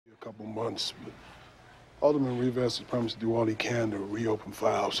couple months, but Alderman Rivas has promised to do all he can to reopen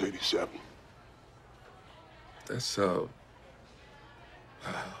Firehouse 87. That's,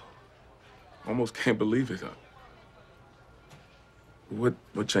 almost can't believe it. What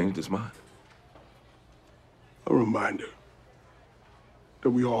changed his mind? A reminder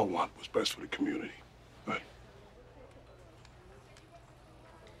that we all want what's best for the community, right?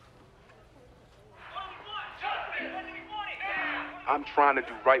 I'm trying to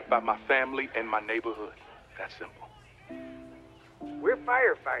do right by my family and my neighborhood. That's simple. We're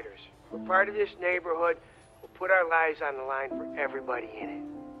firefighters. We're part of this neighborhood. We'll put our lives on the line for everybody in it.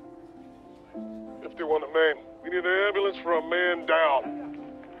 51 at Main. We need an ambulance for a man down.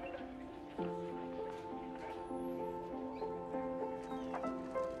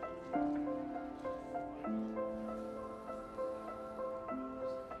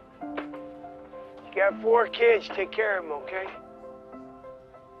 You got 4 kids. Take care of them, okay?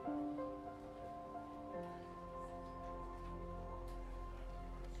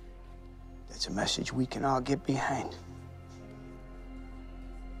 It's a message we can all get behind.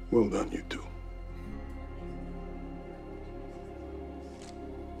 Well done, you two.